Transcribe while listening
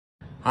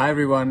Hi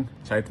everyone,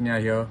 Chaitanya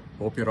here.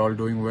 Hope you're all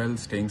doing well,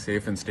 staying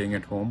safe and staying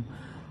at home.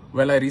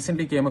 Well, I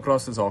recently came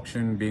across this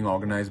auction being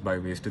organized by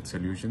Wasted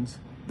Solutions.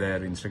 Their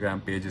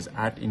Instagram page is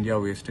at India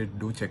Wasted.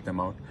 Do check them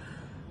out.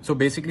 So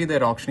basically,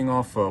 they're auctioning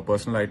off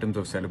personal items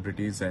of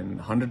celebrities, and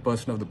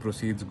 100% of the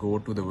proceeds go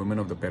to the women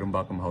of the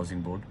Perumbakam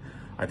Housing Board.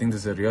 I think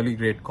this is a really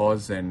great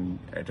cause, and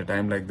at a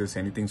time like this,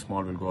 anything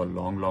small will go a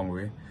long, long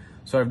way.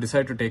 So I've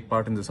decided to take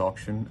part in this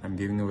auction. I'm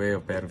giving away a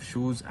pair of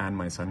shoes and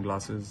my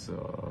sunglasses,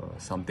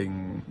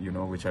 something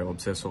which I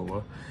obsess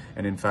over.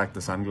 And in fact,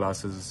 the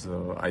sunglasses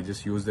I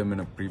just used them in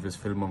a previous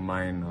film of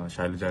mine,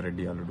 Shailaja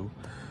Reddy Aludu.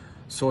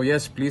 So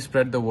yes, please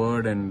spread the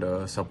word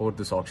and support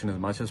this auction as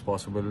much as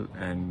possible.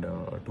 And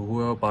to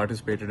whoever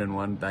participated and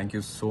won, thank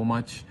you so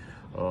much.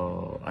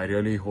 I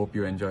really hope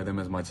you enjoy them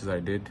as much as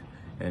I did.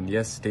 And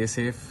yes, stay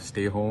safe,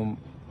 stay home,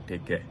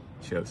 take care.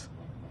 Cheers.